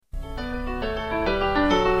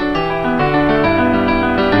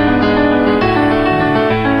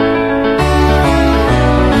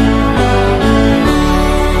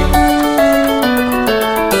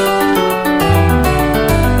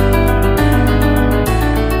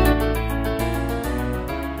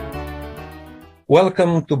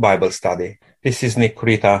Welcome to Bible Study. This is Nick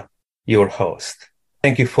Kurita, your host.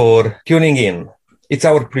 Thank you for tuning in. It's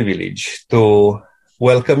our privilege to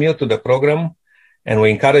welcome you to the program, and we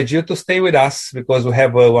encourage you to stay with us because we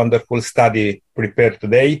have a wonderful study prepared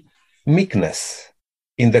today, Meekness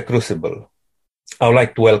in the Crucible. I would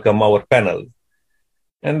like to welcome our panel.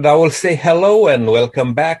 And I will say hello and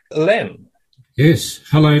welcome back, Len. Yes,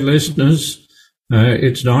 hello listeners.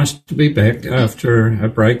 It's nice to be back after a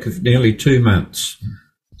break of nearly 2 months.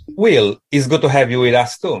 Will, it's good to have you with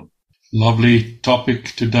us too. Lovely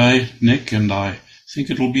topic today, Nick, and I think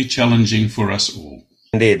it will be challenging for us all.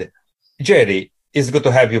 Indeed. Jerry, it's good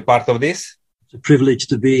to have you part of this. It's a privilege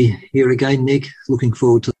to be here again, Nick. Looking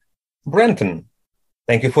forward to it. Brenton,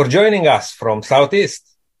 thank you for joining us from Southeast.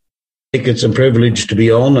 It's a privilege to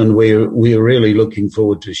be on, and we're really looking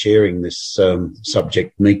forward to sharing this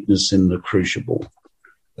subject, meekness in the crucible.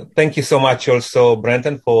 Thank you so much also,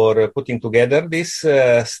 Brenton, for putting together this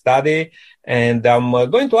study. And I'm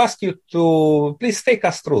going to ask you to please take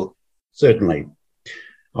us through. Certainly.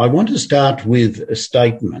 I want to start with a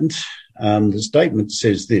statement. The statement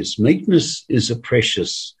says this: meekness is a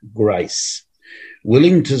precious grace,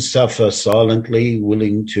 willing to suffer silently,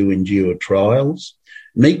 willing to endure trials.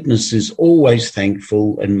 Meekness is always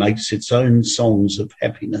thankful and makes its own songs of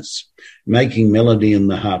happiness, making melody in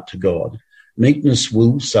the heart to God. Meekness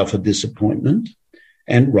will suffer disappointment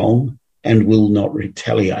and wrong and will not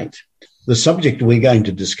retaliate. The subject we're going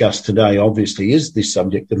to discuss today obviously is the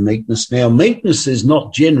subject of meekness. Now, meekness is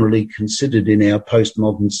not generally considered in our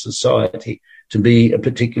postmodern society to be a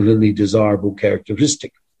particularly desirable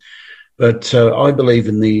characteristic. But I believe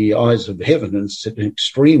in the eyes of heaven it's an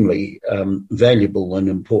extremely valuable and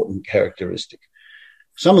important characteristic.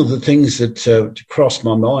 Some of the things that cross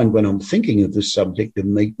my mind when I'm thinking of this subject of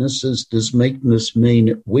meekness is, does meekness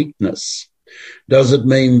mean weakness? Does it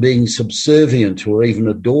mean being subservient or even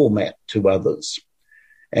a doormat to others?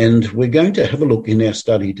 And we're going to have a look in our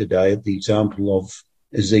study today at the example of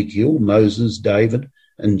Ezekiel, Moses, David,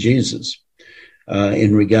 and Jesus.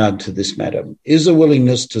 In regard to this matter, is a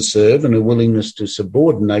willingness to serve and a willingness to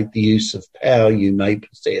subordinate the use of power you may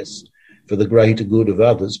possess for the greater good of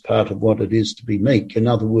others part of what it is to be meek. In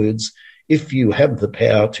other words, if you have the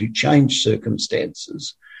power to change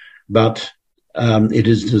circumstances, but it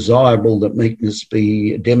is desirable that meekness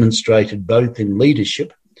be demonstrated both in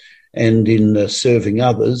leadership and in serving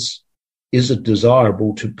others, is it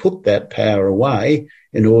desirable to put that power away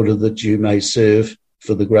in order that you may serve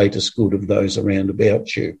for the greatest good of those around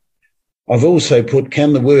about you? I've also put,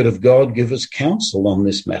 can the word of God give us counsel on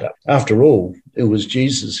this matter? After all, it was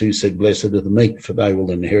Jesus who said, blessed are the meek, for they will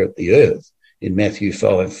inherit the earth, in Matthew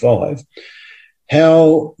 5:5.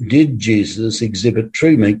 How did Jesus exhibit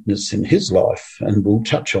true meekness in his life? And we'll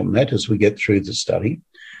touch on that as we get through the study.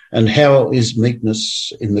 And how is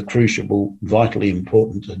meekness in the crucible vitally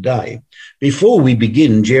important today? Before we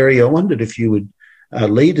begin, Jerry, I wondered if you would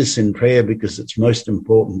lead us in prayer, because it's most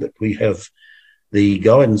important that we have the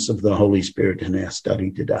guidance of the Holy Spirit in our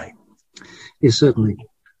study today. Yes, certainly.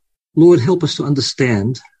 Lord, help us to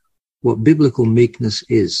understand what biblical meekness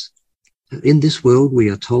is. In this world, we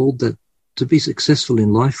are told that to be successful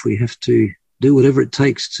in life, we have to do whatever it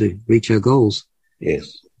takes to reach our goals.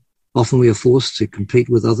 Yes. Often we are forced to compete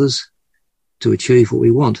with others to achieve what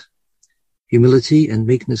we want. Humility and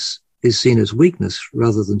meekness is seen as weakness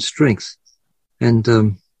rather than strength, and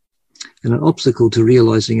an obstacle to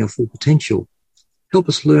realizing our full potential. Help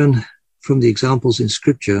us learn from the examples in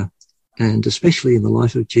Scripture, and especially in the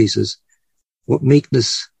life of Jesus, what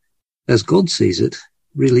meekness, as God sees it,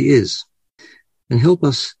 really is. And help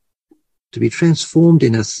us to be transformed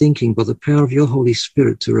in our thinking by the power of your Holy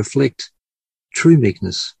Spirit to reflect true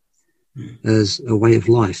meekness as a way of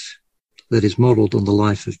life that is modeled on the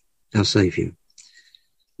life of our Saviour.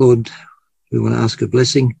 Lord, we want to ask a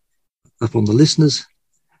blessing upon the listeners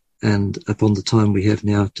and upon the time we have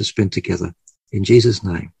now to spend together. In Jesus'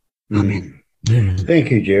 name, amen.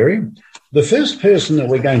 Thank you, Jerry. The first person that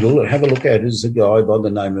we're going to have a look at is a guy by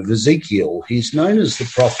the name of Ezekiel. He's known as the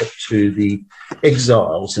prophet to the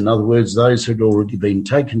exiles, in other words, those who had already been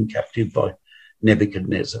taken captive by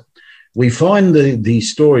Nebuchadnezzar. We find the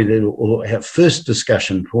story, or our first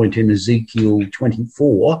discussion point, in Ezekiel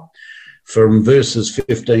 24, from verses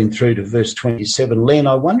 15 through to verse 27. Len,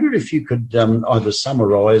 I wonder if you could either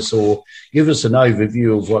summarise or give us an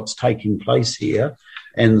overview of what's taking place here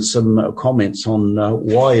and some comments on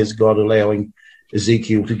why is God allowing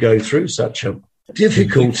Ezekiel to go through such a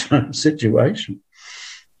difficult situation.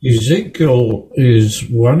 Ezekiel is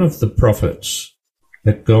one of the prophets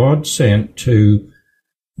that God sent to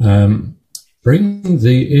bring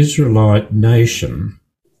the Israelite nation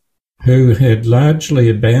who had largely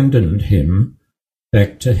abandoned him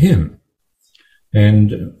back to him.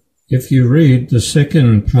 And if you read the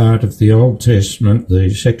second part of the Old Testament, the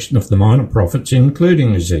section of the minor prophets,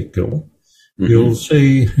 including Ezekiel, you'll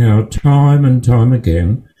see how time and time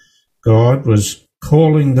again God was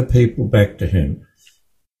calling the people back to him.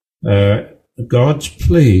 God's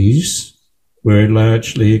pleas were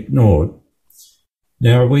largely ignored.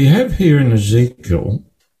 Now, we have here in Ezekiel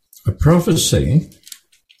a prophecy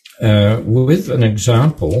with an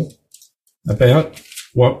example about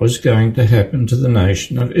what was going to happen to the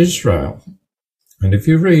nation of Israel. And if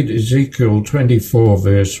you read Ezekiel 24,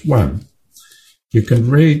 verse 1, you can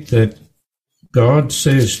read that God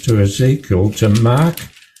says to Ezekiel to mark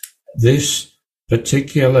this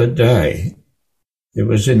particular day. It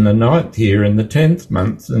was in the 9th year, in the 10th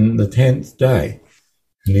month, and the 10th day.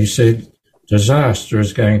 And he said, disaster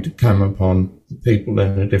is going to come upon the people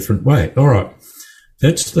in a different way. All right,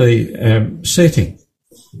 that's the setting.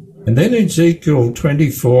 And then Ezekiel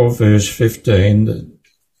 24, verse 15,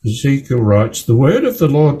 Ezekiel writes, the word of the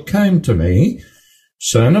Lord came to me,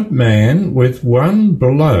 Son of man, with one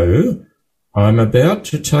blow I am about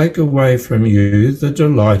to take away from you the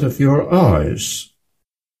delight of your eyes.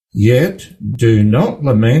 Yet do not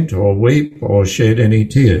lament or weep or shed any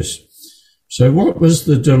tears. So what was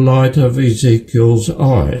the delight of Ezekiel's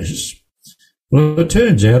eyes? Well, it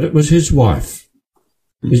turns out it was his wife.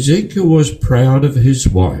 Ezekiel was proud of his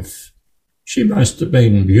wife. She must have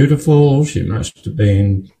been beautiful. She must have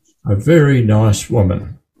been a very nice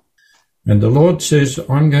woman. And the Lord says,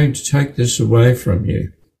 I'm going to take this away from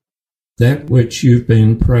you, that which you've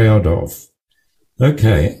been proud of.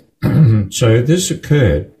 Okay, so this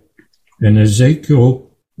occurred, and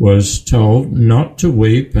Ezekiel was told not to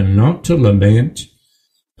weep and not to lament,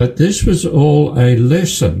 but this was all a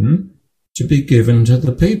lesson to be given to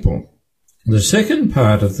the people. The second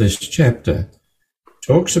part of this chapter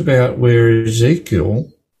talks about where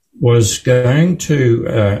Ezekiel was going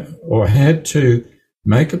to, or had to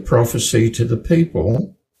make a prophecy to the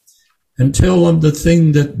people and tell them the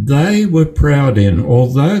thing that they were proud in.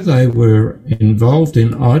 Although they were involved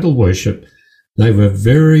in idol worship, they were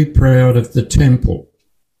very proud of the temple.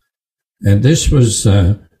 And this was,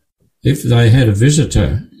 if they had a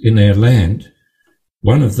visitor in their land,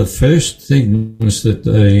 one of the first things that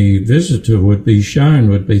the visitor would be shown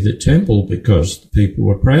would be the temple, because the people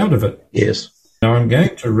were proud of it. Yes. Now I'm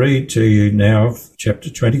going to read to you now chapter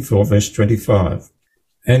 24, verse 25.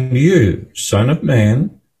 And you, son of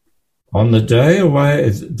man, on the day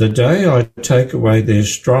I take away their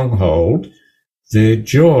stronghold, their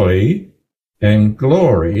joy and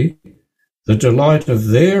glory, the delight of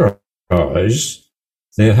their eyes,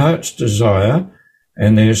 their heart's desire,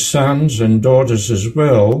 and their sons and daughters as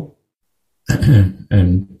well.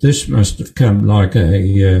 And this must have come like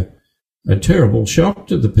a terrible shock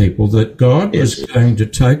to the people, that God was going to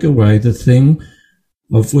take away the thing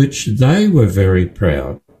of which they were very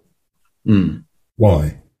proud.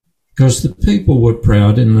 Why? Because the people were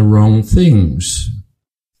proud in the wrong things.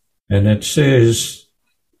 And it says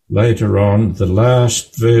later on, the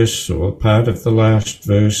last verse, or part of the last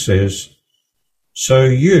verse says, so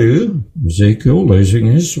you, Ezekiel losing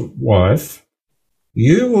his wife,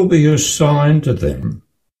 you will be a sign to them,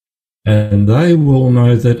 and they will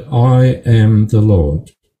know that I am the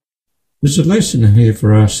Lord. There's a lesson here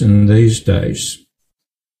for us in these days.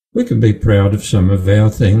 We can be proud of some of our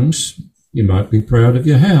things. You might be proud of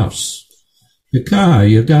your house, your car,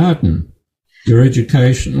 your garden, your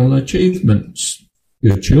educational achievements,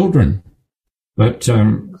 your children. But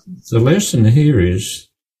the lesson here is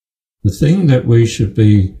the thing that we should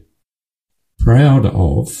be proud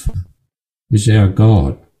of is our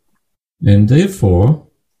God. And therefore,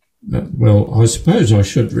 well, I suppose I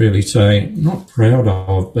should really say not proud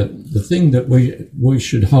of, but the thing that we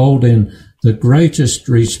should hold in the greatest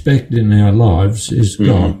respect in our lives is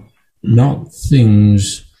God, not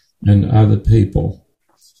things and other people.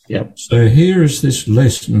 Yep. So here is this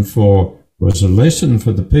lesson was a lesson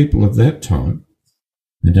for the people of that time,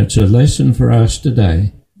 and it's a lesson for us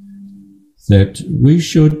today, that we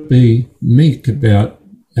should be meek about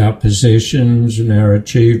our possessions and our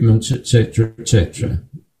achievements, etc., etc.,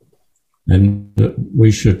 and that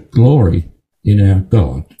we should glory in our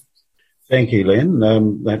God. Thank you, Len.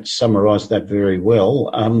 That summarised that very well.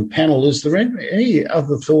 Panel, is there any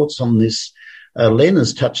other thoughts on this? Len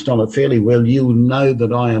has touched on it fairly well. You will know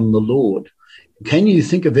that I am the Lord. Can you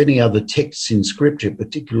think of any other texts in Scripture,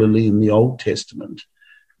 particularly in the Old Testament,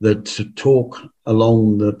 that talk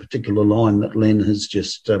along the particular line that Len has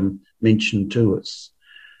just mentioned to us?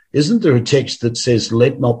 Isn't there a text that says,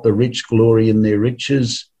 let not the rich glory in their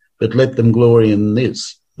riches, but let them glory in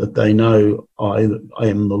this, that they know I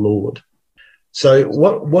am the Lord. So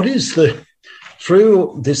what is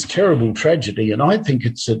through this terrible tragedy, and I think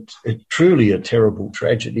it's truly a terrible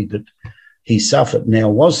tragedy that he suffered. Now,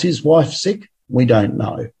 was his wife sick? We don't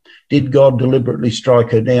know. Did God deliberately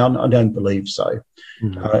strike her down? I don't believe so.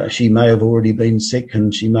 Mm-hmm. She may have already been sick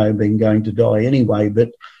and she may have been going to die anyway, but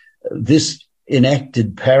this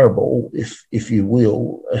enacted parable, if you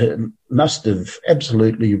will, must have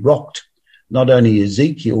absolutely rocked not only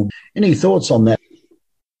Ezekiel. Any thoughts on that?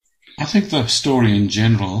 I think the story in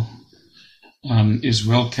general is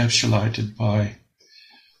well encapsulated by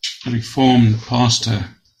a Reformed pastor,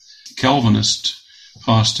 Calvinist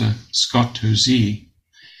pastor Scott Hoezee.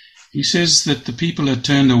 He says that the people had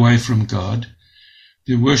turned away from God.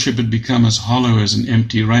 Their worship had become as hollow as an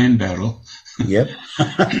empty rain barrel. Yep.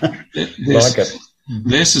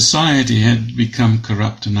 Their society had become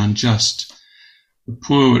corrupt and unjust. The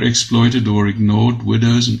poor were exploited or ignored.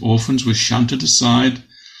 Widows and orphans were shunted aside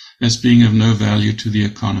as being of no value to the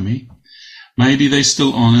economy. Maybe they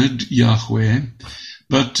still honored Yahweh,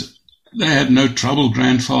 but they had no trouble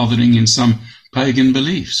grandfathering in some pagan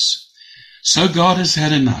beliefs. So God has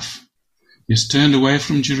had enough. He has turned away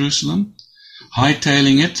from Jerusalem,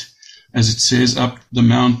 hightailing it, as it says, up the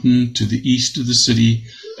mountain to the east of the city,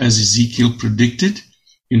 as Ezekiel predicted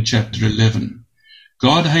in chapter 11.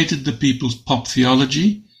 God hated the people's pop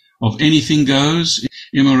theology of anything goes,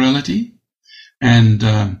 immorality, and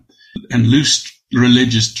loose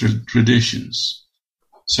religious traditions.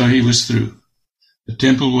 So he was through. The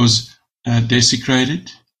temple was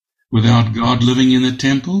desecrated. Without God living in the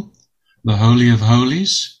temple, the Holy of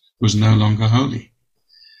Holies was no longer holy.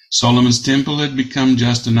 Solomon's temple had become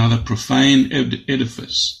just another profane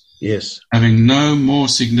edifice, yes, having no more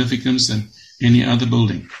significance than any other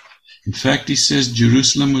building. In fact, he says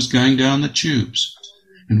Jerusalem was going down the tubes.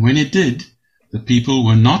 And when it did, the people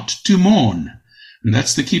were not to mourn. And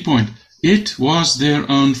that's the key point. It was their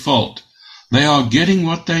own fault. They are getting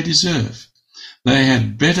what they deserve. They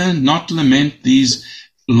had better not lament these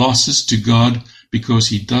losses to God, because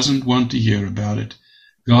he doesn't want to hear about it.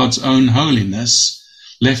 God's own holiness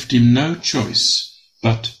left him no choice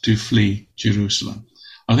but to flee Jerusalem.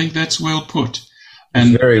 I think that's well put.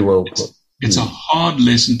 And very well put. It's a hard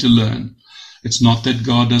lesson to learn. It's not that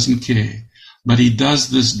God doesn't care, but he does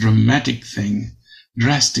this drastic thing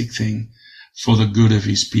for the good of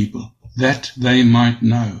his people, that they might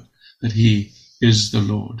know that he is the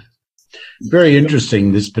Lord. Very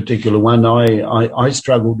interesting, this particular one. I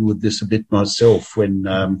struggled with this a bit myself when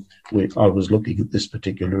I was looking at this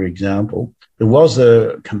particular example. There was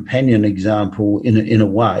a companion example in a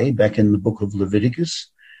way back in the book of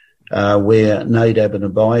Leviticus, where Nadab and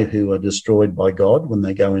Abihu, who are destroyed by God when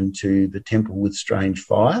they go into the temple with strange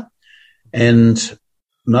fire. And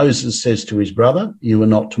Moses says to his brother, you are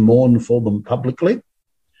not to mourn for them publicly.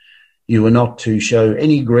 You are not to show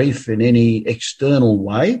any grief in any external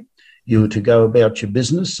way. You were to go about your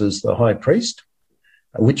business as the high priest,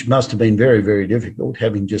 which must have been very, very difficult,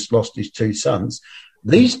 having just lost his two sons.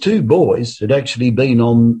 These two boys had actually been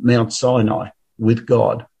on Mount Sinai with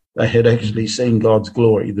God. They had actually seen God's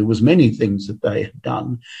glory. There was many things that they had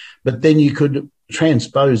done, but then you could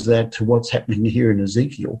transpose that to what's happening here in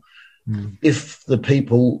Ezekiel. Mm. If the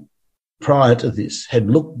people prior to this had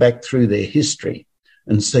looked back through their history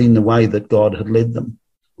and seen the way that God had led them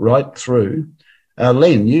right through.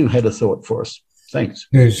 Len, you had a thought for us. Thanks.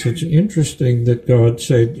 Yes, it's interesting that God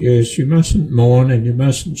said, yes, you mustn't mourn and you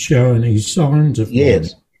mustn't show any signs of mourning.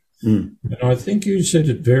 Yes. Mm. And I think you said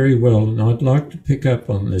it very well, and I'd like to pick up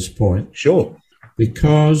on this point. Sure.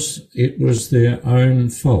 Because it was their own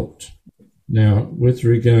fault. Now, with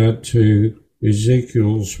regard to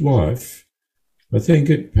Ezekiel's wife, I think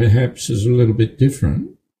it perhaps is a little bit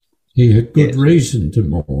different. He had good reason to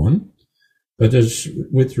mourn, but as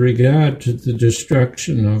with regard to the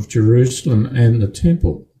destruction of Jerusalem and the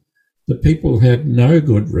temple, the people had no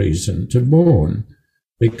good reason to mourn,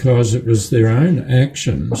 because it was their own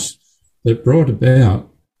actions that brought about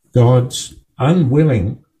God's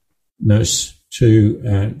unwillingness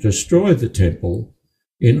to destroy the temple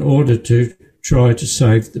in order to try to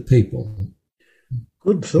save the people.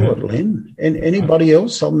 Good thought, Len. And anybody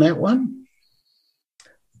else on that one?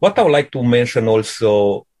 What I would like to mention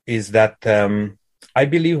also is that I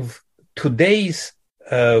believe today's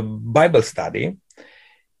Bible study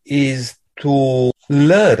is to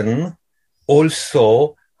learn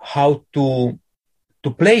also how to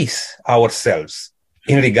place ourselves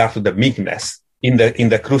in regard to the meekness in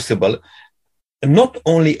the crucible, not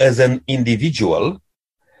only as an individual,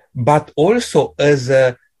 but also as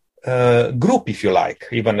a group, if you like,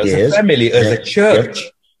 even as a family, as a church.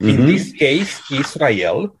 In this case,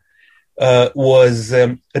 Israel was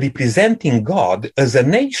representing God as a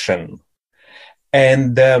nation.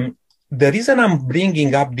 And the reason I'm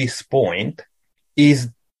bringing up this point is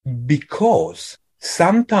because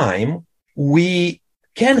sometimes we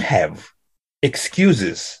can have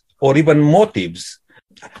excuses or even motives,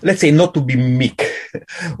 let's say, not to be meek,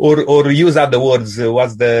 or use other words,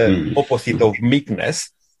 what's the opposite of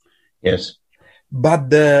meekness. Yes. But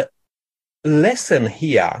the lesson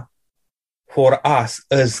here for us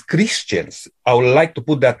as Christians, I would like to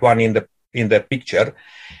put that one in the picture,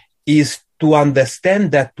 is to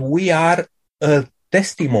understand that we are a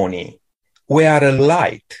testimony. We are a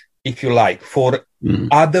light, if you like, for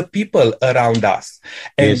other people around us.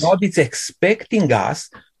 And Yes. God is expecting us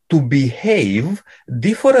to behave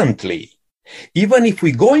differently, even if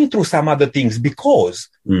we're going through some other things, because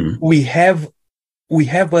we have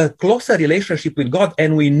a closer relationship with God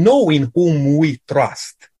and we know in whom we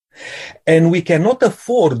trust. And we cannot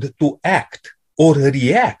afford to act or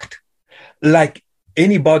react like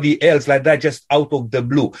anybody else, like that, just out of the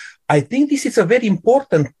blue. I think this is a very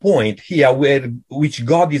important point here, which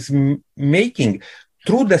God is making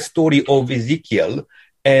through the story of Ezekiel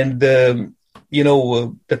and the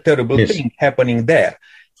terrible thing happening there.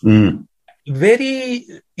 Very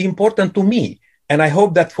important to me. And I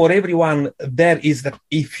hope that for everyone there is that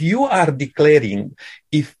if you are declaring,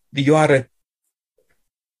 if you are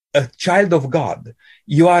a child of God,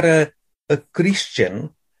 you are a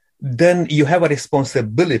Christian, then you have a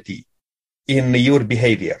responsibility in your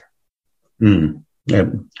behavior. Yeah,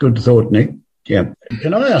 good thought, Nick. Yeah.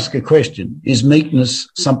 Can I ask a question? Is meekness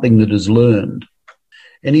something that is learned?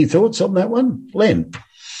 Any thoughts on that one? Len?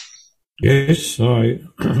 Yes, I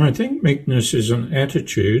think meekness is an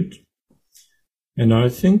attitude, and I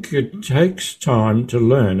think it takes time to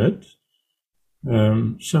learn it.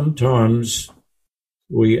 Sometimes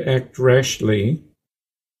we act rashly,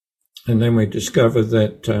 and then we discover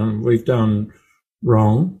that we've done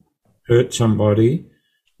wrong, hurt somebody.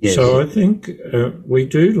 Yes. So I think we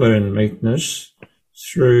do learn meekness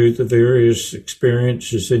through the various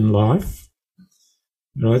experiences in life.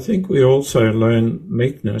 And I think we also learn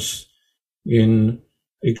meekness in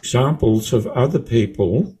examples of other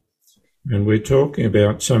people. And we're talking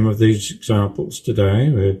about some of these examples today.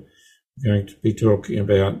 We're going to be talking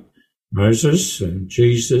about Moses and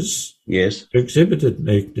Jesus. Yes. Exhibited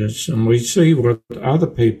meekness, and we see what other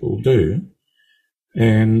people do,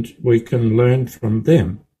 and we can learn from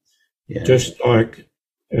them. Yeah. Just like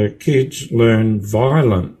kids learn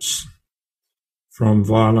violence from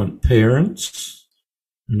violent parents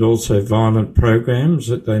and also violent programs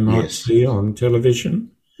that they might see on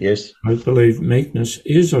television. Yes. I believe meekness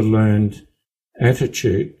is a learned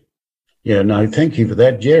attitude. Yeah, no, thank you for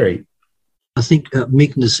that, Jerry. I think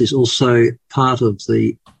meekness is also part of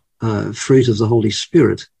the fruit of the Holy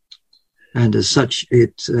Spirit, and as such,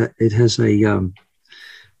 it has a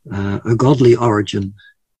godly origin.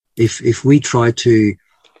 If we try to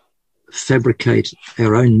fabricate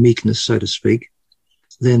our own meekness, so to speak,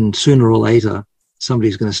 then sooner or later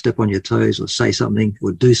somebody's going to step on your toes or say something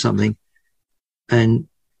or do something, and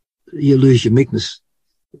you lose your meekness.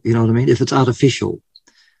 You know what I mean? If it's artificial,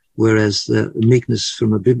 whereas the meekness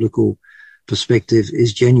from a biblical perspective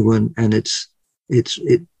is genuine, and it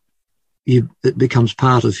becomes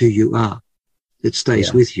part of who you are. It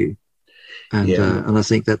stays with you, and I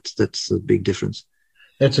think that's the big difference.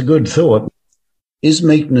 That's a good thought. Is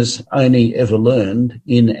meekness only ever learned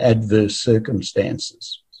in adverse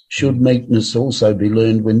circumstances? Should meekness also be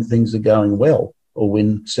learned when things are going well or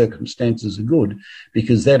when circumstances are good?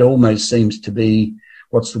 Because that almost seems to be,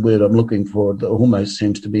 what's the word I'm looking for? It almost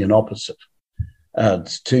seems to be an opposite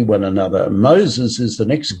to one another. Moses is the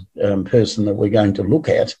next person that we're going to look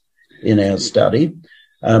at in our study.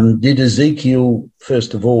 Did Ezekiel,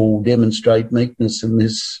 first of all, demonstrate meekness in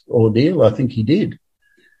this ordeal? I think he did.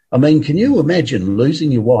 I mean, can you imagine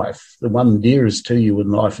losing your wife, the one dearest to you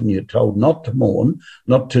in life, and you're told not to mourn,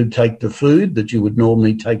 not to take the food that you would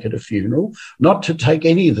normally take at a funeral, not to take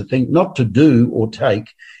any of the things, not to do or take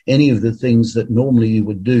any of the things that normally you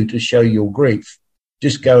would do to show your grief.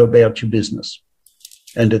 Just go about your business.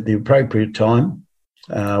 And at the appropriate time,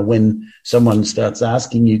 when someone starts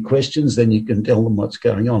asking you questions, then you can tell them what's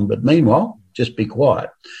going on. But meanwhile, just be quiet.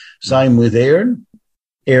 Same with Aaron.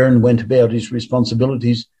 Aaron went about his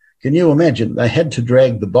responsibilities. Can you imagine? They had to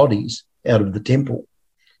drag the bodies out of the temple.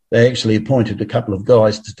 They actually appointed a couple of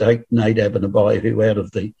guys to take Nadab and Abihu out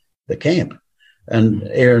of the camp. And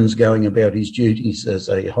Aaron's going about his duties as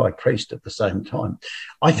a high priest at the same time.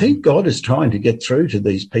 I think God is trying to get through to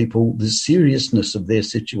these people the seriousness of their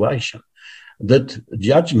situation, that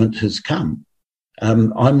judgment has come.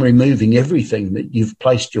 I'm removing everything that you've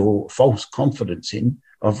placed your false confidence in.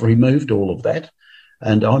 I've removed all of that,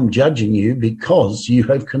 and I'm judging you because you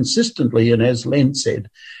have consistently, and as Len said,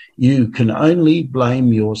 you can only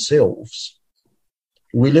blame yourselves.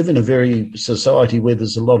 We live in a very society where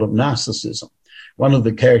there's a lot of narcissism. One of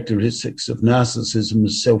the characteristics of narcissism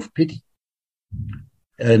is self-pity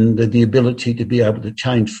and the ability to be able to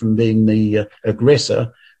change from being the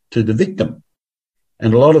aggressor to the victim.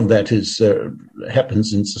 And a lot of that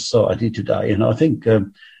happens in society today. And I think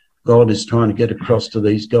God is trying to get across to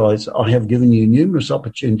these guys, I have given you numerous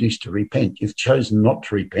opportunities to repent. You've chosen not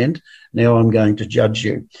to repent. Now I'm going to judge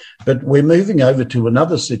you. But we're moving over to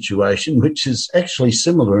another situation, which is actually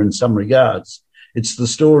similar in some regards. It's the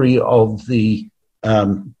story of the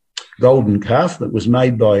golden calf that was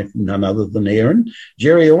made by none other than Aaron.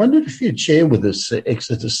 Jerry, I wondered if you'd share with us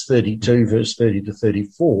Exodus 32, verse 30 to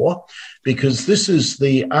 34, because this is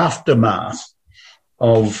the aftermath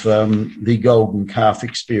of the golden calf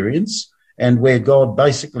experience, and where God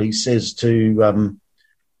basically says to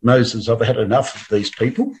Moses, I've had enough of these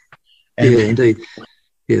people. And yeah, indeed.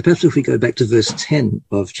 Yeah, perhaps if we go back to verse 10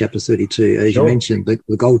 of chapter 32, as you mentioned,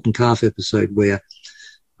 the golden calf episode where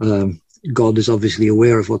God is obviously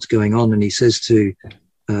aware of what's going on, and he says to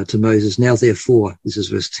Moses, now therefore, this is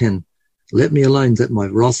verse 10, let me alone that my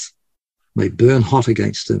wrath may burn hot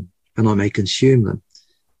against them, and I may consume them,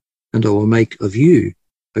 and I will make of you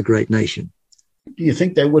a great nation. Do you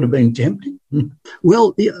think that would have been tempting?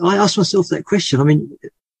 Well, I asked myself that question. I mean,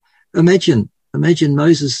 imagine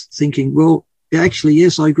Moses thinking, well, actually,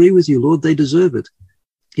 yes, I agree with you, Lord, they deserve it.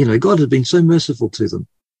 You know, God had been so merciful to them.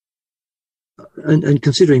 And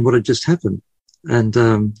considering what had just happened, and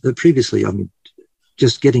previously, I mean,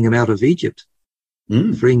 just getting them out of Egypt,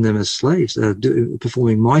 freeing them as slaves,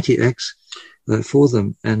 performing mighty acts for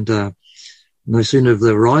them, and no sooner have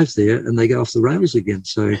they arrived there, and they go off the rails again.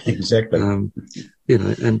 So exactly, you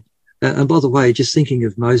know, and by the way, just thinking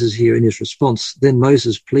of Moses here in his response, then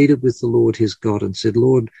Moses pleaded with the Lord his God and said,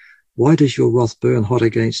 Lord, why does your wrath burn hot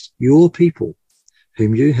against your people,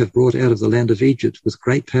 whom you have brought out of the land of Egypt with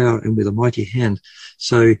great power and with a mighty hand?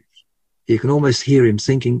 So you can almost hear him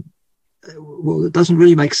thinking, well, it doesn't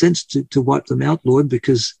really make sense to wipe them out, Lord,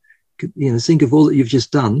 because, you know, think of all that you've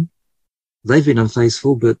just done. They've been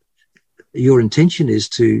unfaithful, but your intention is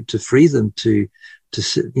to free them, to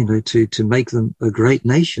make them a great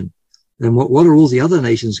nation. And what are all the other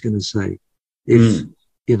nations going to say if,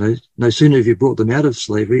 you know, no sooner have you brought them out of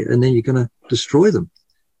slavery and then you're going to destroy them?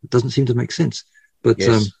 It doesn't seem to make sense. But,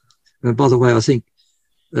 yes. And by the way, I think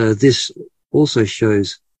this also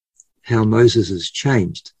shows how Moses has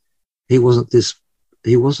changed. He wasn't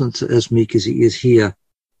as meek as he is here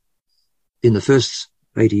in the first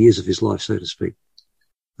 80 years of his life, so to speak.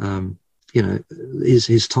 You know,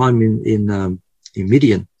 his time in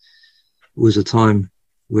Midian was a time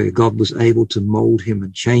where God was able to mold him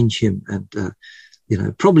and change him, and you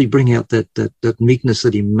know, probably bring out that meekness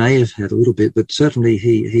that he may have had a little bit, but certainly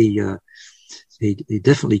he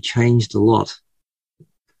definitely changed a lot.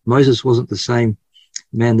 Moses wasn't the same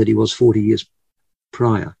man that he was 40 years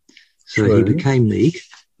prior, so He became meek.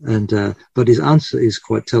 And but his answer is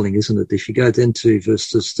quite telling, isn't it? If you go then to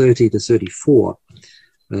verses 30 to 34.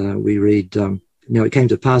 We read, now it came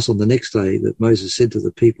to pass on the next day that Moses said to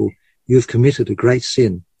the people, you have committed a great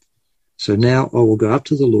sin. So now I will go up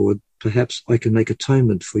to the Lord. Perhaps I can make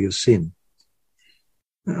atonement for your sin.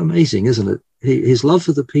 Amazing, isn't it? His love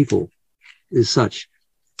for the people is such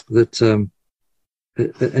that, and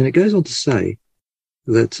it goes on to say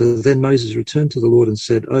that then Moses returned to the Lord and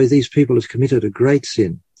said, oh, these people have committed a great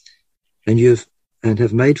sin, and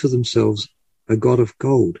have made for themselves a god of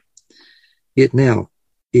gold. Yet now,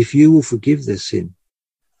 if you will forgive their sin,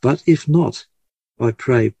 but if not, I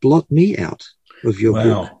pray, blot me out of your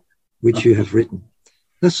book, which you have written.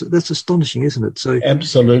 That's astonishing, isn't it? So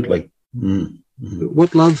absolutely,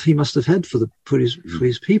 what love he must have had for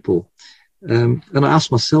his people. And I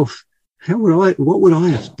asked myself, what would I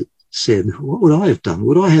have said? What would I have done?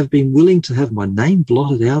 Would I have been willing to have my name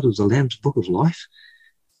blotted out of the Lamb's Book of Life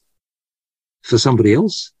for somebody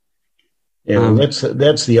else? Yeah,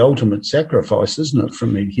 that's the ultimate sacrifice, isn't it,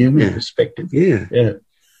 from a human perspective? Yeah.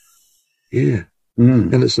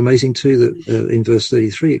 And it's amazing too that in verse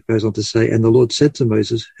 33 it goes on to say, and the Lord said to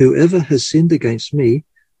Moses, whoever has sinned against me,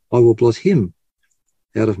 I will blot him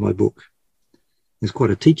out of my book. There's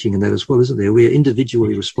quite a teaching in that as well, isn't there? We are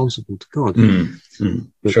individually responsible to God.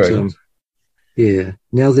 But, true.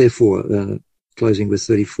 Now therefore, closing with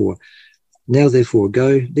 34, now therefore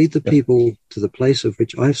go, lead the people to the place of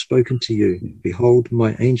which I have spoken to you. Behold,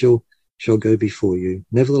 my angel shall go before you.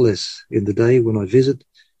 Nevertheless, in the day when I visit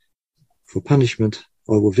for punishment.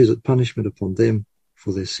 I will visit punishment upon them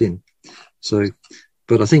for their sin. So,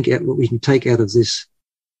 but I think what we can take out of this,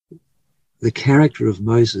 the character of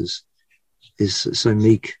Moses is so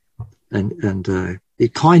meek and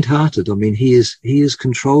kind-hearted. I mean, he is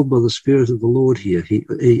controlled by the Spirit of the Lord here.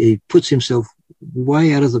 He puts himself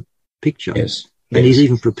way out of the picture. Yes. And he's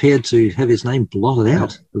even prepared to have his name blotted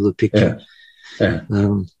out of the picture. Yeah.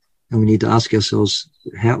 And we need to ask ourselves,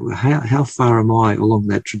 how far am I along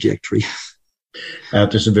that trajectory?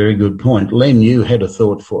 That's a very good point. Len, you had a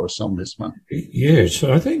thought for us on this one. Yes,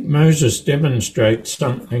 I think Moses demonstrates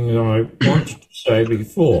something that I wanted to say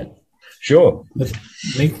before. Sure. That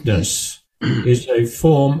meekness is a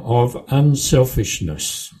form of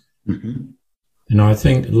unselfishness. Mm-hmm. And I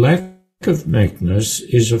think lack of meekness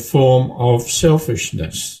is a form of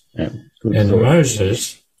selfishness. Yeah, good and thought.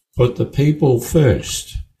 Moses put the people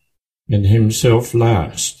first and himself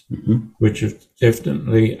last, which is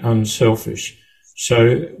definitely unselfish.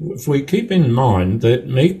 So if we keep in mind that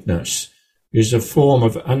meekness is a form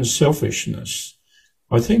of unselfishness,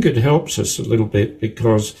 I think it helps us a little bit,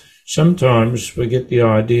 because sometimes we get the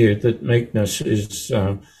idea that meekness is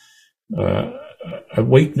a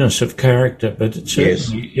weakness of character, but it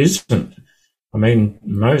certainly isn't. I mean,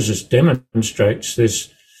 Moses demonstrates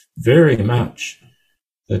this very much,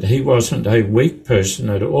 that he wasn't a weak person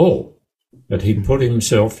at all, but he put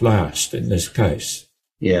himself last in this case.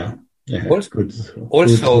 Yeah.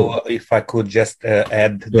 Also, if I could just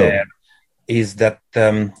add there, is that,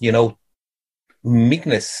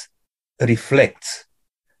 meekness reflects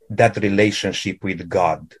that relationship with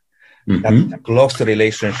God, that close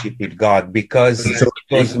relationship with God, because it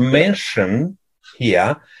was mentioned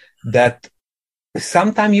here that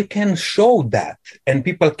sometimes you can show that and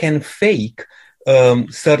people can fake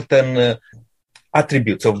certain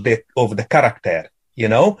attributes of the character,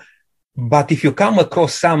 but if you come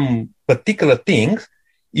across some particular things,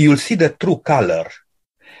 you'll see the true color.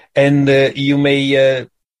 And you may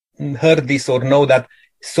heard this or know that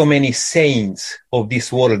so many saints of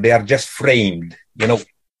this world, they are just framed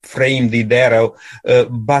there.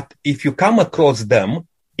 But if you come across them,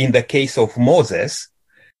 in the case of Moses,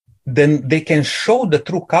 then they can show the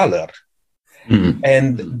true color.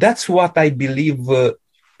 And that's what I believe.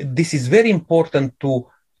 This is very important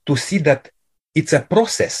to see that it's a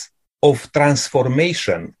process of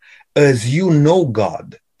transformation as you know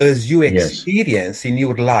God, as you experience in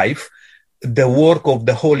your life the work of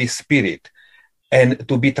the Holy Spirit, and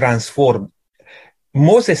to be transformed.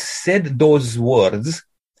 Moses said those words,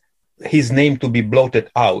 his name to be blotted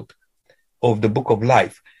out of the book of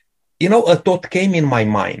life. A thought came in my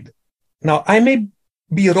mind. Now, I may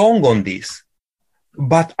be wrong on this,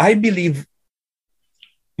 but I believe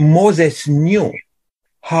Moses knew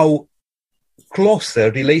how close a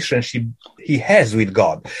relationship he has with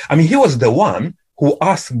God. I mean, he was the one who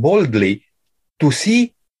asked boldly to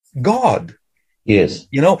see God. Yes.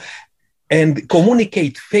 And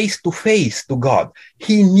communicate face to face to God.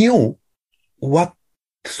 He knew what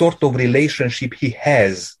sort of relationship he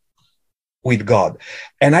has with God.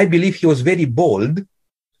 And I believe he was very bold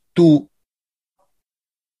to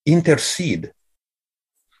intercede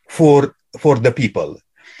for the people,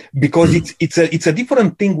 because it's a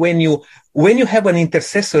different thing when you have an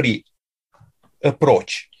intercessory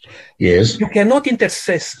approach. Yes. You cannot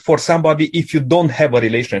intercede for somebody if you don't have a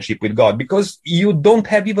relationship with God, because you don't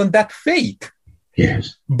have even that faith.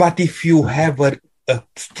 Yes. But if you have a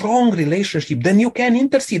strong relationship, then you can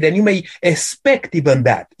intercede, and you may expect even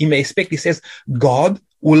that. You may expect, he says, God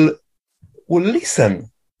will listen.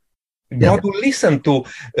 God will listen to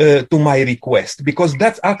my request, because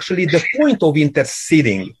that's actually the point of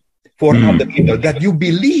interceding for other people, that you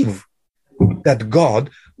believe that God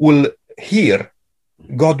will hear,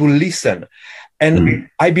 God will listen. And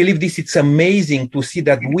I believe it's amazing to see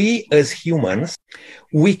that we as humans,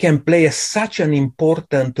 we can play such an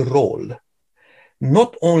important role,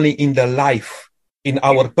 not only in the life, in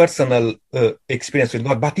our personal experience with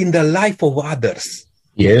God, but in the life of others.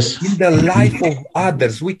 Yes. In the life of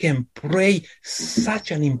others, we can play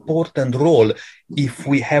such an important role if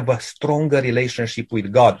we have a stronger relationship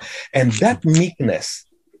with God. And that meekness,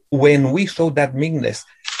 when we show that meekness,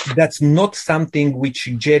 that's not something which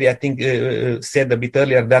Jerry, I think, said a bit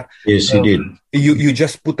earlier, that yes, he did. You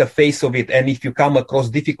just put a face of it, and if you come across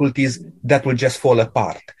difficulties, that will just fall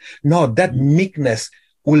apart. No, that meekness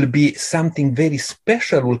will be something very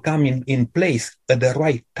special, will come in place at the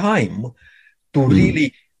right time to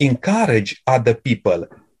really encourage other people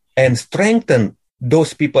and strengthen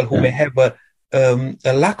those people who may have a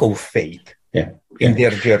lack of faith in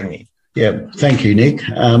their journey. Yeah, thank you, Nick.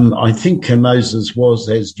 I think Moses was,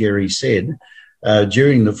 as Jerry said,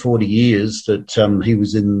 during the 40 years that he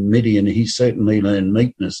was in Midian, he certainly learned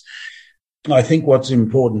meekness. I think what's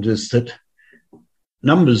important is that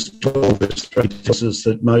Numbers 12 tells us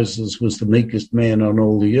that Moses was the meekest man on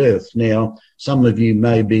all the earth. Now, some of you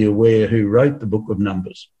may be aware who wrote the book of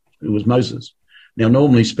Numbers. It was Moses. Now,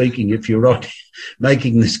 normally speaking, if you're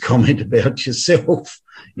making this comment about yourself,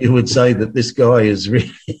 you would say that this guy is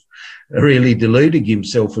really deluding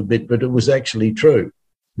himself a bit, but it was actually true.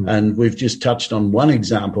 And we've just touched on one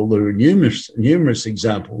example. There are numerous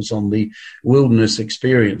examples on the wilderness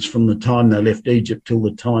experience from the time they left Egypt till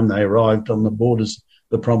the time they arrived on the borders of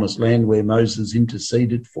the promised land where Moses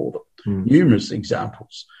interceded for them. Numerous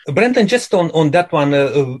examples. Brenton, just on that one.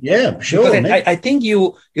 Yeah, sure. I think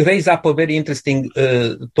you raise up a very interesting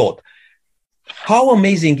thought. How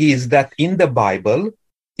amazing is that in the Bible,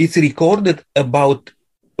 it's recorded about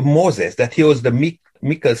Moses, that he was the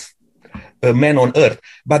meekest man on earth,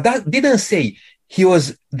 but that didn't say he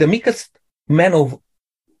was the meekest man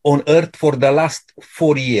on earth for the last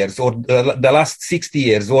 40 years or the last 60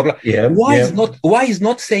 years. Or why is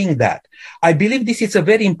not saying that? I believe this is a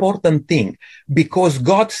very important thing, because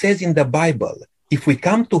God says in the Bible, if we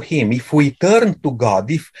come to him, if we turn to God,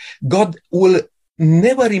 if God will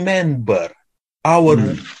never remember our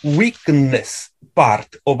weakness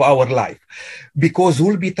part of our life, because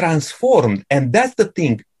we'll be transformed. And that's the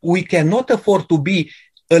thing. We cannot afford to be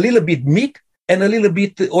a little bit meek and a little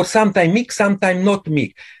bit, or sometimes meek, sometimes not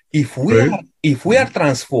meek. If we are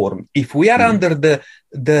transformed, if we are under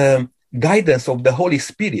the guidance of the Holy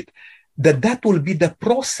Spirit, that will be the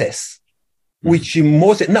process which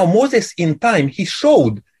Moses in time, he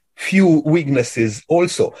showed few weaknesses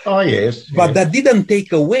also. Oh, yes. But that didn't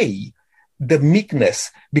take away the meekness,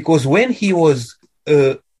 because when he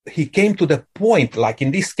came to the point, like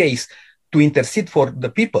in this case, to intercede for the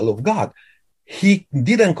people of God, he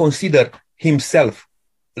didn't consider himself,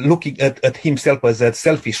 looking at himself as a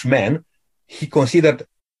selfish man. He considered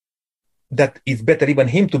that it's better even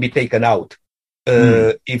him to be taken out,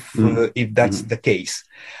 if that's the case.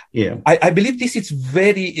 Yeah, I believe this is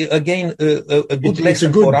very, again, a good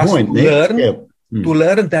lesson for us to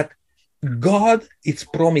learn that God is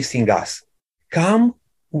promising us, come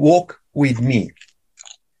walk with me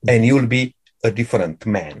and you'll be a different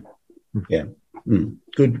man. Yeah.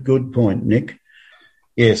 Good point, Nick.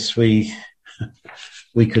 Yes, we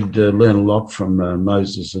could learn a lot from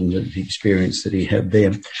Moses and the experience that he had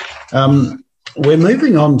there. We're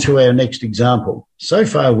moving on to our next example. So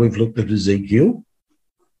far, we've looked at Ezekiel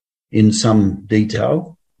in some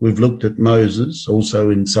detail. We've looked at Moses also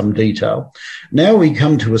in some detail. Now we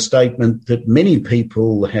come to a statement that many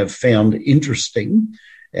people have found interesting,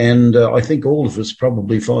 and I think all of us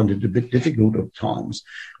probably find it a bit difficult at times.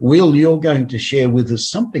 Will, you're going to share with us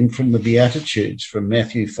something from the Beatitudes from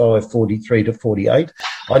Matthew 5:43 to 48.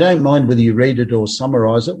 I don't mind whether you read it or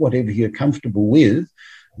summarise it, whatever you're comfortable with,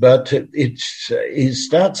 but it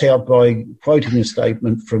starts out by quoting a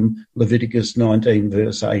statement from Leviticus 19,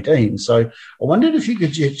 verse 18. So I wondered if you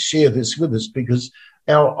could just share this with us, because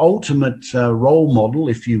our ultimate role model,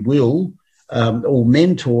 if you will, or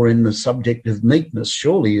mentor in the subject of meekness,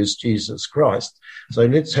 surely is Jesus Christ. So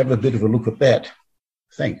let's have a bit of a look at that.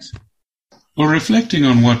 Thanks. Well, reflecting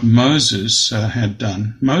on what Moses had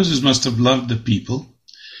done, Moses must have loved the people.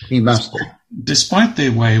 He must have. Despite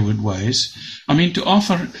their wayward ways. I mean, to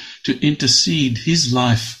offer to intercede his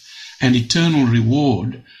life and eternal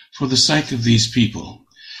reward for the sake of these people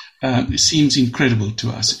seems incredible to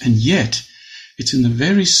us. And yet, it's in the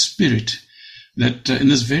very spirit that in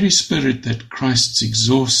this very spirit that Christ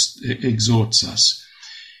exhorts us.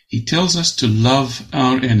 He tells us to love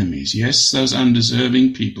our enemies. Yes, those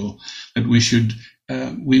undeserving people that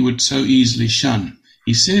we would so easily shun.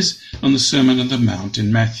 He says on the Sermon on the Mount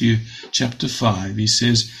in Matthew chapter 5, he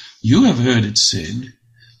says, "You have heard it said,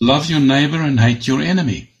 love your neighbor and hate your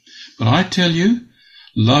enemy. But I tell you,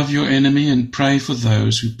 love your enemy and pray for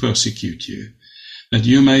those who persecute you, that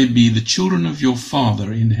you may be the children of your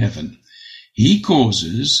Father in heaven. He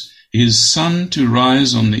causes his sun to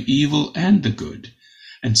rise on the evil and the good,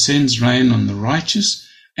 and sends rain on the righteous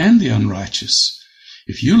and the unrighteous.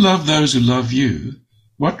 If you love those who love you,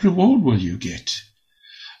 what reward will you get?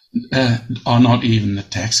 Are not even the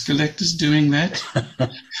tax collectors doing that?"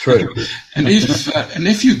 True. And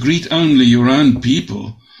if you greet only your own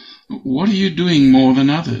people, what are you doing more than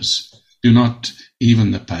others? Do not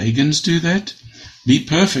even the pagans do that? Be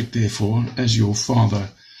perfect, therefore, as your Father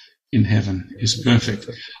in heaven is perfect.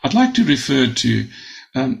 I'd like to refer to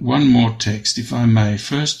one more text, if I may.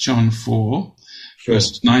 1 John 4,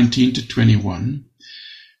 verse 19 to 21.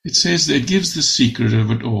 It says that it gives the secret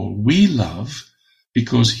of it all. We love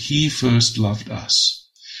because he first loved us.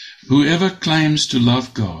 Whoever claims to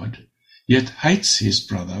love God, yet hates his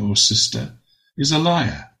brother or sister, is a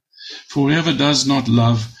liar. For whoever does not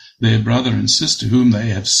love their brother and sister whom they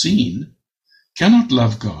have seen, cannot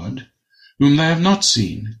love God, whom they have not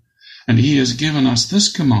seen. And he has given us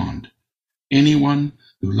this command: anyone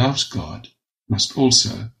who loves God must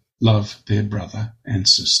also love their brother and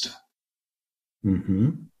sister.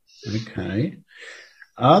 Mm-hmm. Okay.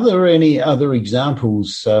 Are there any other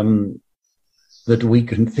examples that we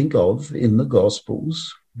can think of in the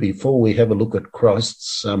Gospels before we have a look at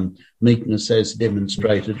Christ's meekness as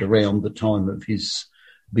demonstrated around the time of his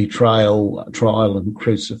betrayal, trial and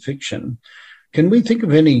crucifixion? Can we think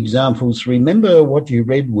of any examples? Remember what you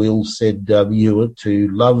read, Will, said viewer, to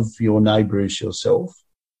love your neighbour as yourself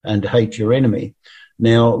and hate your enemy.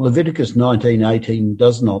 Now, Leviticus 19:18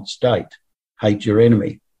 does not state hate your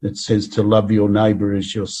enemy. It says to love your neighbour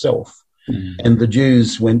as yourself. Mm. And the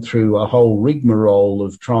Jews went through a whole rigmarole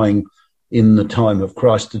of trying in the time of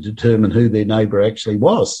Christ to determine who their neighbour actually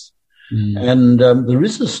was. Mm. And there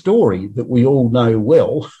is a story that we all know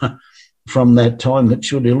well from that time that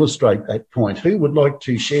should illustrate that point. Who would like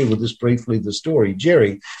to share with us briefly the story?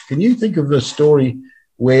 Jerry, can you think of a story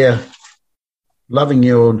where loving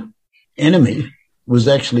your enemy was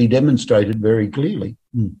actually demonstrated very clearly?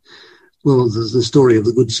 Mm. Well, the story of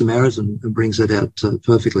the Good Samaritan brings that out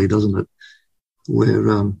perfectly, doesn't it?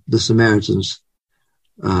 Where the Samaritans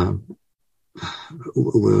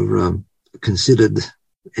were considered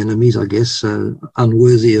enemies, I guess,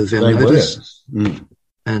 unworthy of our notice. Mm.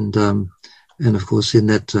 And of course, in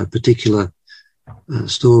that particular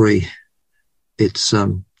story, it's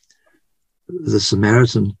the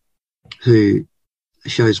Samaritan who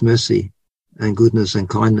shows mercy and goodness and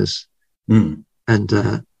kindness,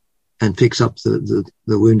 and picks up the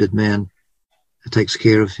wounded man, takes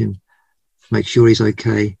care of him, makes sure he's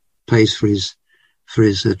okay, pays for his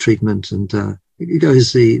treatment, and he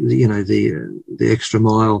goes the extra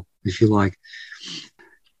mile, if you like.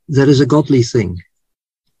 That is a godly thing.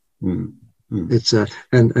 Mm. Mm. It's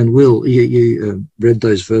and Will, you read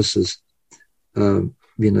those verses,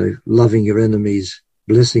 loving your enemies,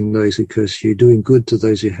 blessing those who curse you, doing good to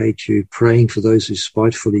those who hate you, praying for those who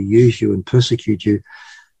spitefully use you and persecute you.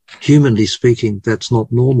 Humanly speaking, that's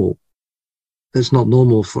not normal. That's not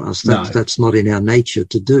normal for us. That's not in our nature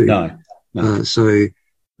to do. No. So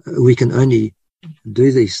we can only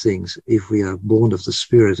do these things if we are born of the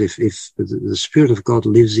Spirit, if the Spirit of God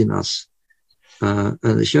lives in us.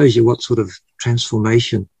 And it shows you what sort of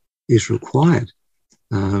transformation is required.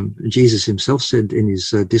 Jesus himself said in his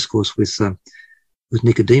discourse with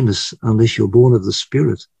Nicodemus, unless you're born of the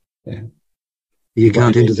Spirit, you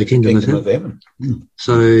can't enter the kingdom of heaven. Mm.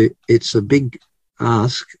 So it's a big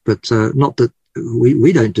ask, but not that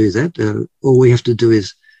we don't do that. All we have to do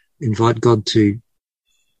is invite God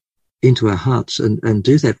into our hearts and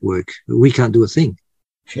do that work. We can't do a thing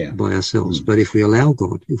by ourselves. But if we allow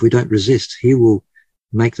God, if we don't resist, he will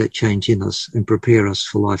make that change in us and prepare us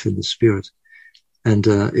for life in the Spirit. And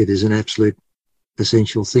it is an absolute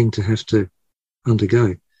essential thing to have to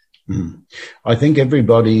undergo. Mm. I think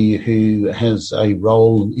everybody who has a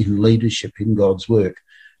role in leadership in God's work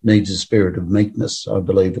needs a spirit of meekness. I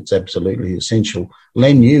believe it's absolutely essential.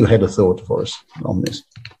 Len, you had a thought for us on this.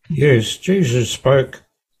 Yes, Jesus spoke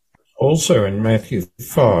also in Matthew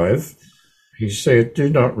 5. He said, do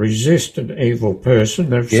not resist an evil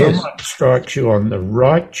person. If someone strikes you on the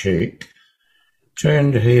right cheek,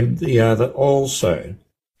 turn to him the other also.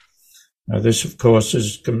 Now, this, of course,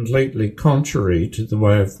 is completely contrary to the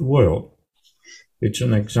way of the world. It's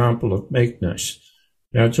an example of meekness.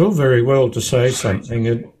 Now, it's all very well to say something.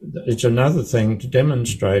 It's another thing to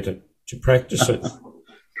demonstrate it, to practice it.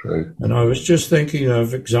 True. And I was just thinking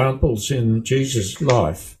of examples in Jesus'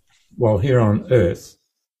 life while here on earth,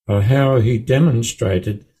 how he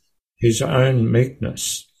demonstrated his own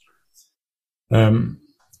meekness.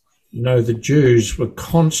 The Jews were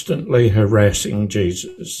constantly harassing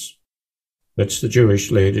Jesus. That's the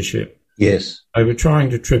Jewish leadership. Yes. They were trying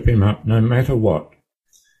to trip him up no matter what.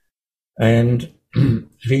 And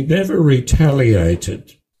he never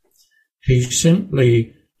retaliated. He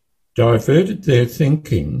simply diverted their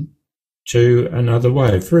thinking to another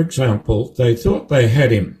way. For example, they thought they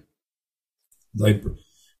had him. They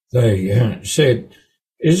said,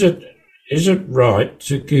 is it right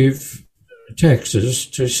to give taxes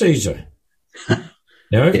to Caesar?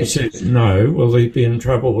 Now, if he said no, will he be in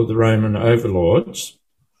trouble with the Roman overlords?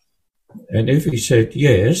 And if he said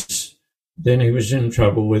yes, then he was in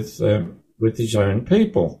trouble with his own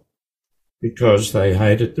people because they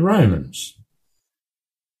hated the Romans.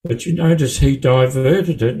 But you notice he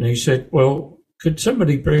diverted it and he said, well, could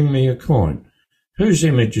somebody bring me a coin? Whose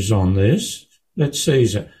image is on this? That's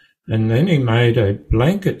Caesar. And then he made a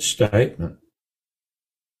blanket statement.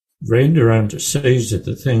 Render unto Caesar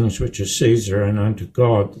the things which are Caesar, and unto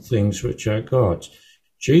God the things which are God's.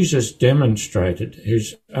 Jesus demonstrated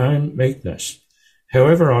his own meekness.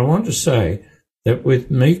 However, I want to say that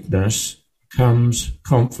with meekness comes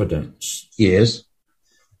confidence. Yes.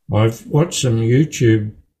 I've watched some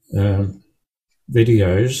YouTube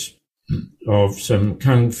videos of some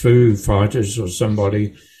kung fu fighters or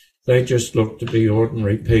somebody. They just look to be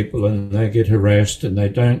ordinary people, and they get harassed, and they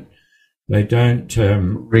don't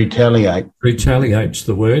retaliate. Retaliate's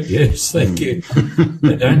the word. Yes, thank you.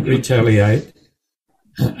 They don't retaliate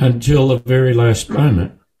until the very last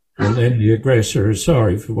moment, and then the aggressor is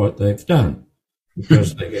sorry for what they've done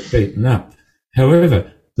because they get beaten up.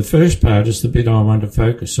 However, the first part is the bit I want to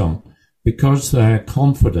focus on. Because they are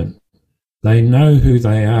confident, they know who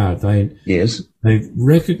they are. They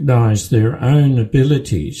recognise their own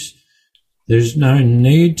abilities. There's no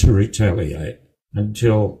need to retaliate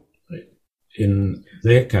until, in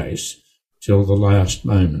their case, till the last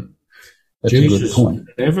moment. That's Jesus a good point.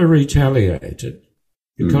 Never retaliated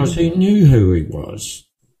because he knew who he was.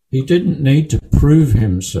 He didn't need to prove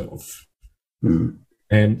himself.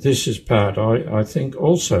 And this is part, I think,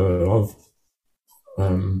 also of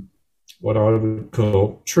what I would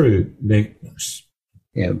call true meekness.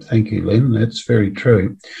 Yeah, thank you, Lynn. That's very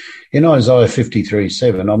true. In Isaiah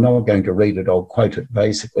 53:7, I'm not going to read it, I'll quote it.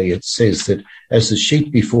 Basically, it says that as the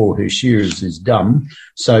sheep before her shearers is dumb,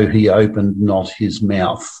 so he opened not his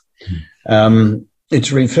mouth.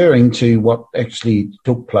 It's referring to what actually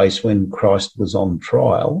took place when Christ was on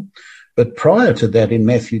trial. But prior to that, in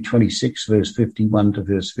Matthew 26, verse 51 to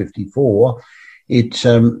verse 54, it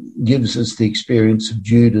gives us the experience of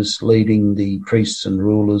Judas leading the priests and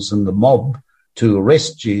rulers and the mob to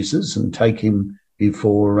arrest Jesus and take him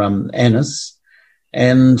before Annas.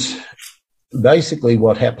 And basically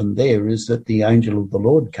what happened there is that the angel of the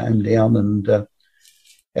Lord came down and,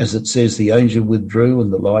 as it says, the angel withdrew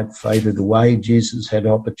and the light faded away. Jesus had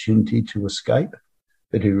opportunity to escape,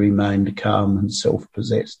 but he remained calm and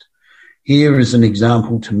self-possessed. Here is an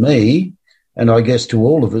example to me, and I guess to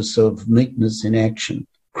all of us, of meekness in action.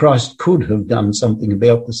 Christ could have done something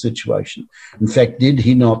about the situation. In fact, did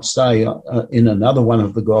he not say in another one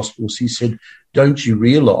of the Gospels, he said, don't you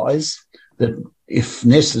realize that if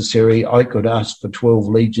necessary, I could ask for 12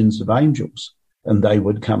 legions of angels and they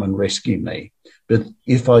would come and rescue me. But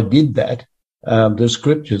if I did that, the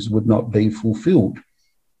scriptures would not be fulfilled.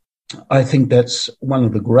 I think that's one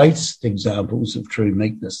of the greatest examples of true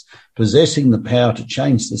meekness, possessing the power to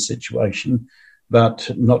change the situation, but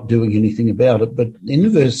not doing anything about it. But in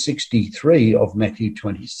verse 63 of Matthew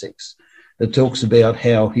 26, it talks about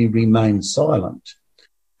how he remained silent.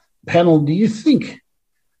 Panel, do you think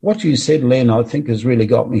what you said, Len, I think has really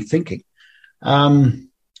got me thinking.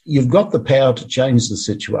 You've got the power to change the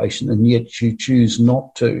situation, and yet you choose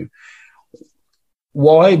not to.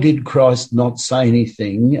 Why did Christ not say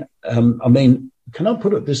anything? Can I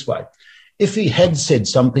put it this way? If he had said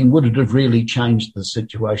something, would it have really changed the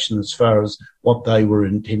situation as far as what they were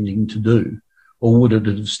intending to do? Or would it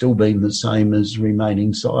have still been the same as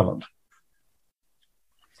remaining silent?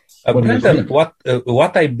 Brendan,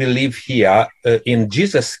 what I believe here in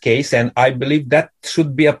Jesus' case, and I believe that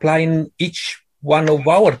should be applying each one of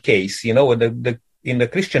our case, in the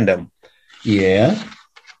Christendom. Yeah.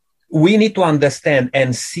 We need to understand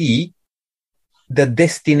and see the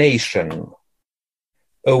destination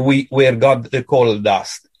where God called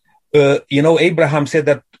us. Abraham said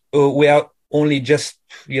that we are only just,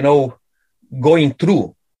 going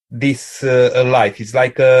through this life. It's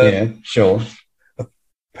like a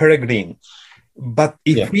peregrine. But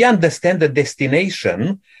if we understand the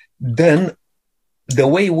destination, then the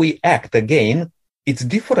way we act again, it's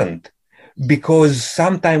different. Because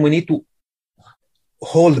sometimes we need to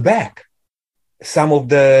hold back some of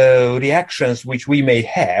the reactions which we may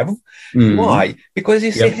have. Why? Because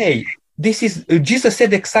you say, hey, Jesus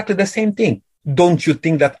said exactly the same thing. Don't you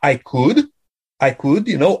think that I could,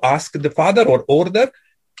 ask the Father or order?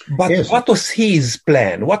 But what was his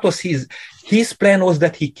plan? His plan was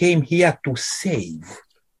that he came here to save.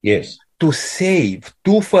 Yes. To save,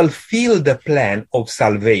 to fulfill the plan of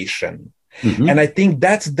salvation. And I think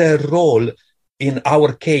that's the role in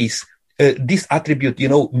our case, this attribute,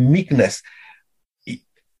 meekness.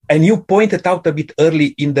 And you pointed out a bit early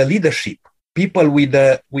in the leadership, people with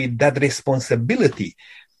that responsibility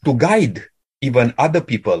to guide even other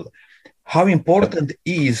people. how important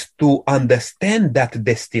is to understand that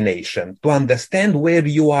destination, to understand where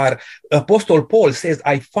you are. Apostle Paul says,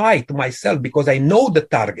 I fight myself because I know the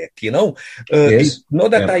target, Yes. It's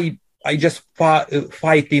not that I just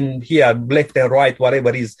fight in here, left and right,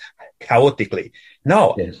 whatever is chaotically.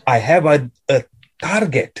 No, Yes. I have a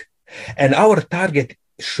target, and our target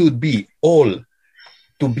should be all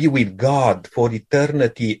to be with God for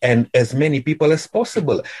eternity and as many people as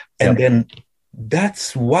possible. And then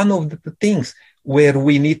that's one of the things where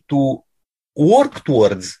we need to work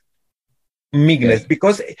towards meekness,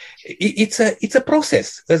 because it's a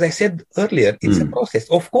process. As I said earlier, it's a process.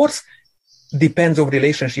 Of course, depends on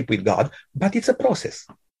relationship with God, but it's a process.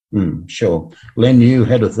 Sure. Len, you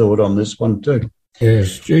had a thought on this one too.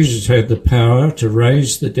 Yes, Jesus had the power to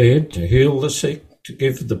raise the dead, to heal the sick, to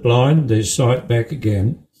give the blind their sight back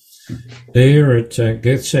again. There at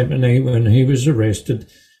Gethsemane, when he was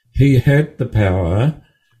arrested, he had the power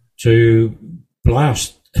to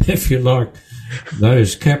blast, if you like,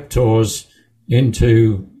 those captors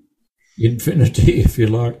into infinity, if you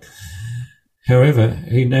like. However,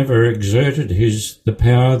 he never exerted the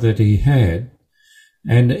power that he had.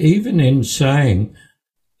 And even in saying,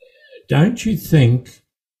 don't you think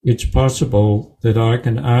it's possible that I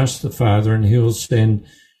can ask the Father and he'll send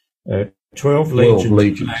 12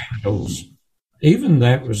 legions of angels? Even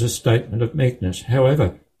that was a statement of meekness.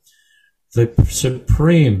 However, the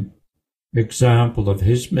supreme example of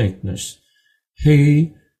his meekness,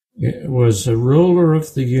 he was a ruler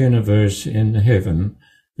of the universe in heaven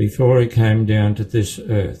before he came down to this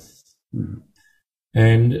earth.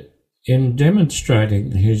 And in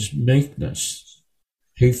demonstrating his meekness,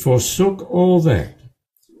 he forsook all that,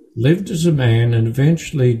 lived as a man, and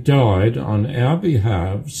eventually died on our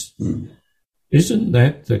behalves. Isn't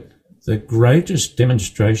that the greatest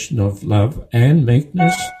demonstration of love and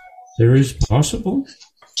meekness there is possible?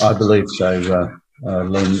 I believe so,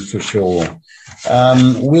 Len, for sure.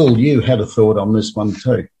 Will, you had a thought on this one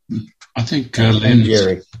too. I think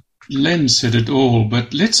Jerry. Len said it all,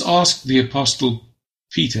 but let's ask the Apostle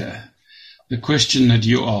Peter the question that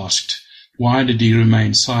you asked. Why did he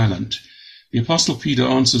remain silent? The Apostle Peter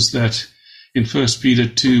answers that in 1 Peter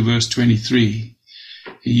 2, verse 23.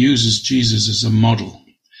 He uses Jesus as a model.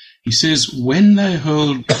 He says, when they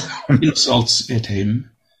hurled insults at him,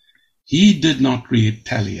 he did not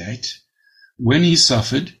retaliate. When he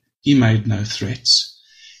suffered, he made no threats.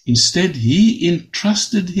 Instead, he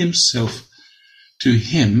entrusted himself to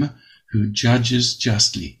him who judges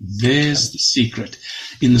justly. There's the secret.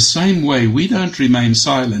 In the same way, we don't remain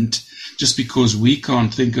silent just because we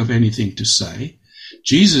can't think of anything to say.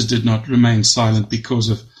 Jesus did not remain silent because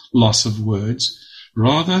of loss of words.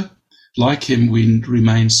 Rather, like him, we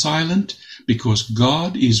remain silent because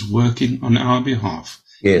God is working on our behalf.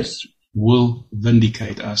 Yes. Will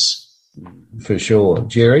vindicate us. For sure.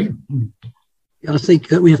 Jerry? I think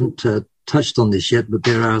that we haven't touched on this yet, but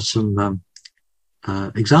there are some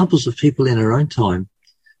examples of people in our own time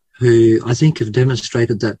who I think have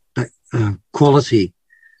demonstrated that quality.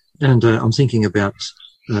 And I'm thinking about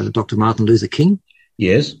Dr. Martin Luther King.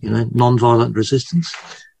 Yes. Nonviolent resistance.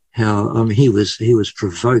 How he was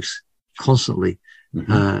provoked constantly,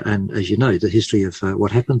 and as you know, the history of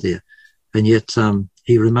what happened there, and yet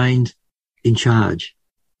he remained in charge.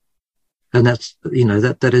 And that's,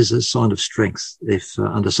 that is a sign of strength. If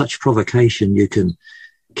under such provocation you can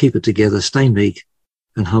keep it together, stay meek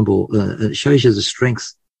and humble, it shows you the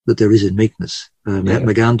strength that there is in meekness.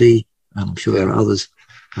 Mahatma Gandhi, I'm sure there are others.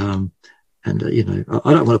 I don't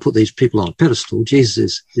want to put these people on a pedestal.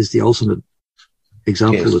 Jesus is the ultimate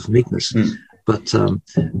example of meekness, but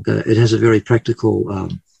it has a very practical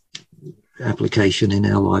application in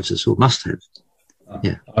our lives as well. Must have.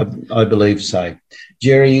 Yeah, I believe so.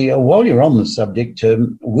 Jerry, while you're on the subject,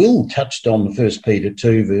 Will touched on 1 Peter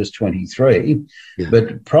 2, verse 23,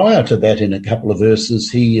 but prior to that, in a couple of verses,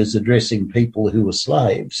 he is addressing people who are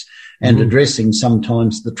slaves and addressing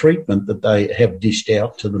sometimes the treatment that they have dished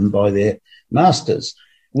out to them by their masters.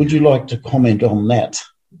 Would you like to comment on that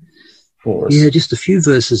for us? Yeah, just a few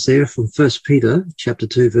verses there from 1 Peter chapter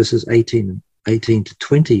 2, verses 18 to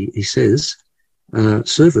 20. He says,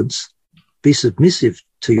 servants, be submissive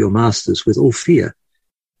to your masters with all fear,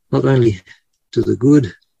 not only to the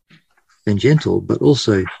good and gentle, but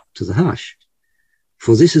also to the harsh.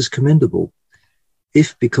 For this is commendable,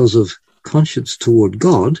 if because of conscience toward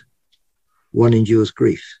God, one endures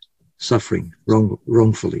grief, suffering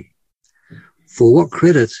wrongfully. For what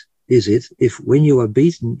credit is it if when you are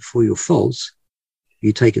beaten for your faults,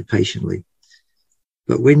 you take it patiently?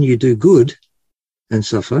 But when you do good and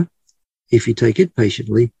suffer, if you take it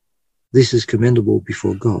patiently, this is commendable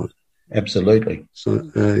before God. Absolutely.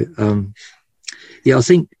 So, I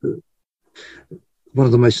think one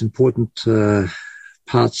of the most important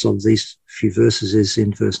parts of these few verses is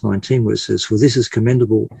in verse 19, where it says, "For this is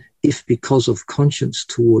commendable if because of conscience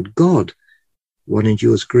toward God one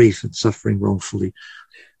endures grief and suffering wrongfully."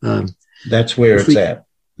 That's where it's at.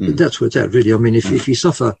 That's where it's at, really. I mean, if you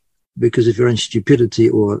suffer because of your own stupidity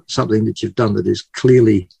or something that you've done that is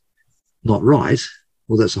clearly not right,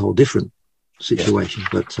 well, that's a whole different situation. Yeah.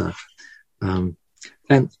 But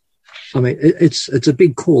and I mean, it's a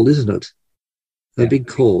big call, isn't it? A big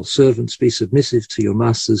call. Servants, be submissive to your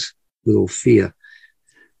masters with all fear.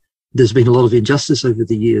 There's been a lot of injustice over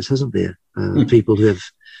the years, hasn't there? People who have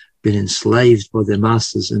been enslaved by their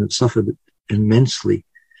masters and have suffered immensely.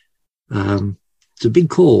 It's a big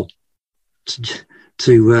call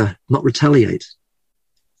to not retaliate.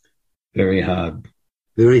 Very hard.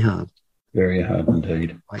 Very hard. Very hard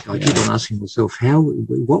indeed. I keep on asking myself,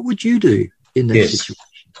 what would you do in that situation?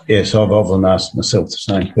 Yes, I've often asked myself the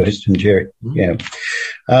same question, Jerry. Yeah.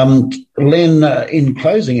 Len, in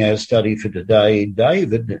closing our study for today,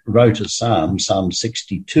 David wrote a psalm, Psalm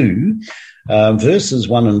 62, verses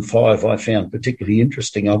 1 and 5 I found particularly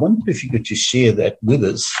interesting. I wonder if you could just share that with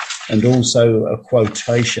us, and also a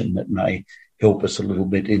quotation that may help us a little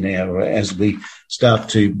bit as we start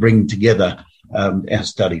to bring together our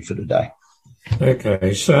study for today.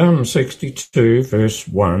 Okay, Psalm 62 verse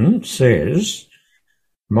 1 says,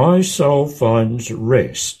 "My soul finds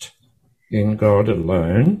rest in God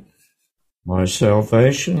alone. My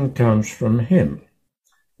salvation comes from him."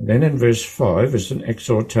 And then in verse 5 is an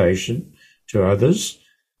exhortation to others.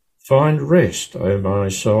 "Find rest, O my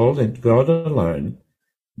soul, in God alone.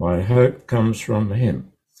 My hope comes from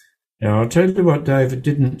him." Now, I'll tell you what David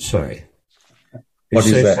didn't say. What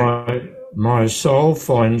is that? My soul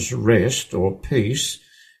finds rest or peace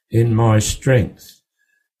in my strength.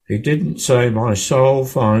 He didn't say my soul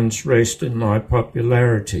finds rest in my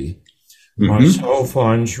popularity. My soul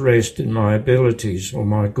finds rest in my abilities or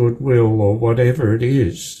my goodwill or whatever it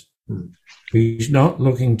is. He's not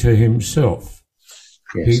looking to himself.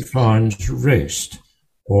 Yes. He finds rest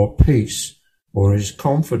or peace or his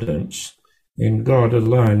confidence in God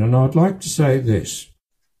alone. And I'd like to say this.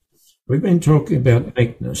 We've been talking about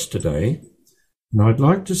meekness today, and I'd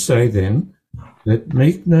like to say then that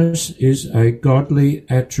meekness is a godly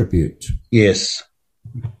attribute. Yes.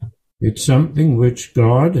 It's something which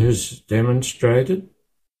God has demonstrated.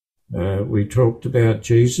 We talked about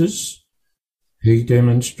Jesus. He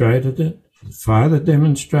demonstrated it. The Father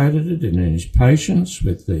demonstrated it in his patience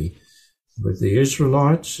with the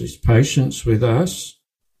Israelites, his patience with us.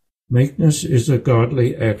 Meekness is a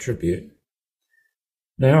godly attribute.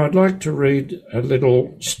 Now, I'd like to read a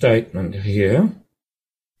little statement here.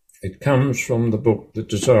 It comes from the book The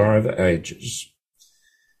Desire of Ages,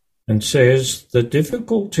 and says, "The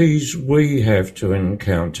difficulties we have to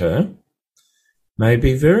encounter may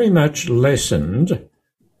be very much lessened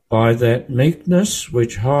by that meekness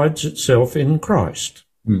which hides itself in Christ.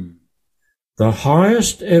 The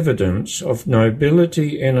highest evidence of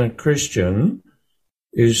nobility in a Christian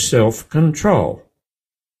is self-control.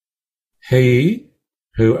 He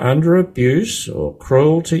who under abuse or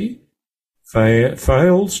cruelty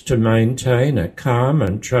fails to maintain a calm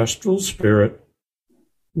and trustful spirit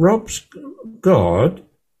robs God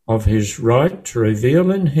of his right to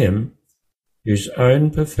reveal in him his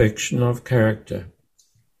own perfection of character,"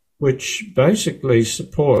 which basically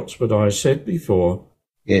supports what I said before.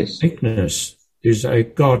 Yes. Meekness is a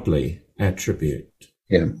godly attribute.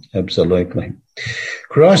 Yeah, absolutely.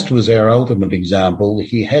 Christ was our ultimate example.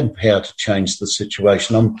 He had power to change the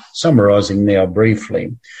situation. I'm summarising now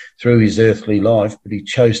briefly through his earthly life, but he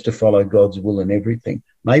chose to follow God's will in everything.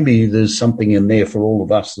 Maybe there's something in there for all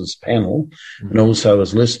of us as panel and also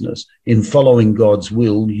as listeners. In following God's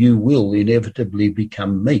will, you will inevitably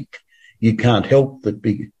become meek. You can't help but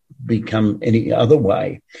become any other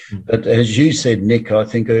way. But as you said, Nick, I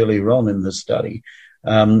think earlier on in the study,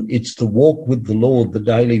 it's the walk with the Lord, the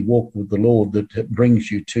daily walk with the Lord, that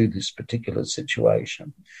brings you to this particular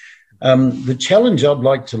situation. The challenge I'd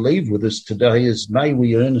like to leave with us today is, may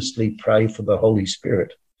we earnestly pray for the Holy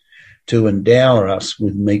Spirit to endow us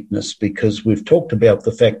with meekness, because we've talked about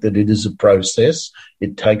the fact that it is a process.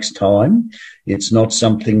 It takes time. It's not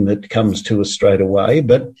something that comes to us straight away.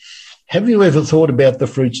 But have you ever thought about the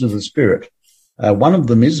fruits of the Spirit? One of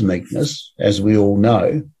them is meekness, as we all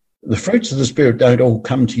know. The fruits of the Spirit don't all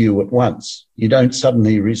come to you at once. You don't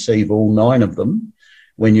suddenly receive all 9 of them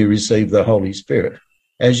when you receive the Holy Spirit.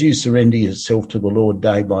 As you surrender yourself to the Lord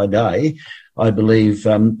day by day, I believe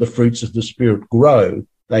the fruits of the Spirit grow,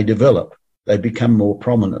 they develop, they become more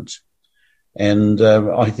prominent. And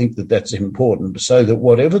I think that that's important, so that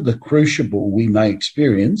whatever the crucible we may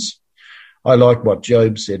experience, I like what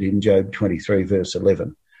Job said in Job 23, verse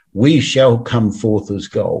 11, we shall come forth as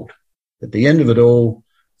gold. At the end of it all,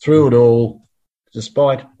 through it all,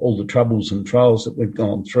 despite all the troubles and trials that we've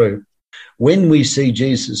gone through, when we see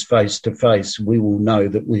Jesus face to face, we will know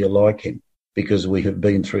that we are like him because we have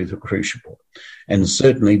been through the crucible. And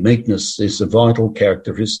certainly meekness is a vital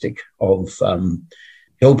characteristic of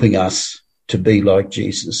helping us to be like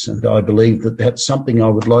Jesus. And I believe that that's something I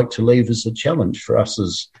would like to leave as a challenge for us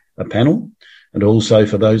as a panel and also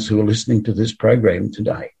for those who are listening to this program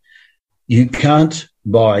today. You can't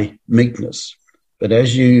buy meekness, but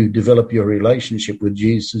as you develop your relationship with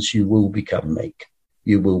Jesus, you will become meek.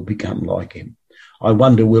 You will become like him. I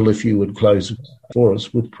wonder, Will, if you would close for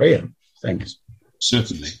us with prayer. Thanks.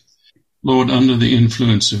 Certainly. Lord, under the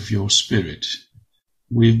influence of your Spirit,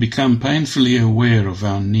 we've become painfully aware of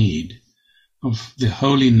our need of the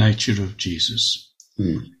holy nature of Jesus,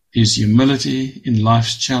 his humility in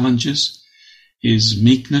life's challenges, his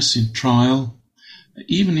meekness in trial,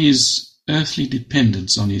 even his earthly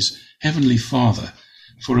dependence on his heavenly Father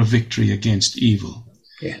for a victory against evil.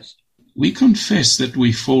 Yes. We confess that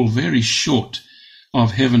we fall very short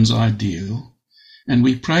of heaven's ideal, and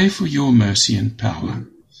we pray for your mercy and power.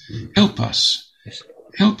 Help us. Yes.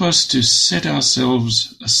 Help us to set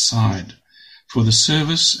ourselves aside for the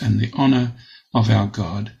service and the honor of our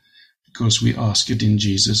God, because we ask it in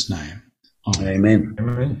Jesus' name. Amen.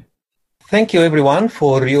 Amen. Thank you, everyone,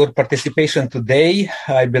 for your participation today.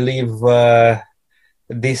 I believe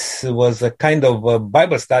this was a kind of a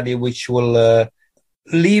Bible study which will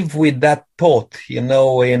live with that thought, in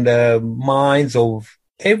the minds of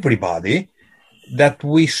everybody, that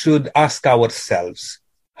we should ask ourselves,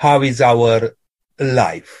 how is our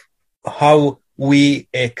life? How we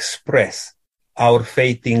express our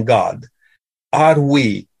faith in God? Are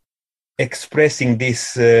we expressing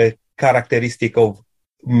this characteristic of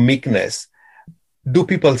meekness? Do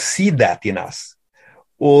people see that in us?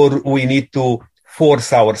 Or we need to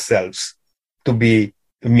force ourselves to be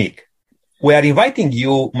meek? We are inviting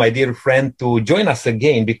you, my dear friend, to join us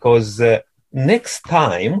again, because next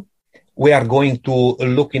time we are going to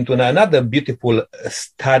look into another beautiful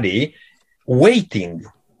study, waiting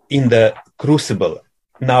in the crucible.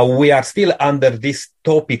 Now we are still under this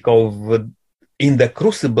topic of in the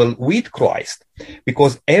crucible with Christ,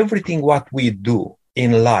 because everything what we do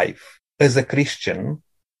in life as a Christian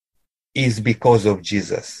is because of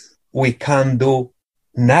Jesus. We can't do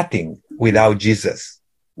nothing without Jesus.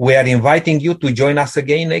 We are inviting you to join us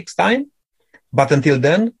again next time. But until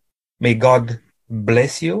then, may God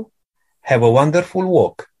bless you. Have a wonderful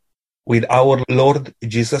walk with our Lord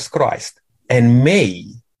Jesus Christ. And may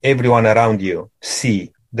everyone around you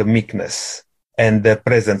see the meekness and the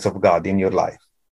presence of God in your life.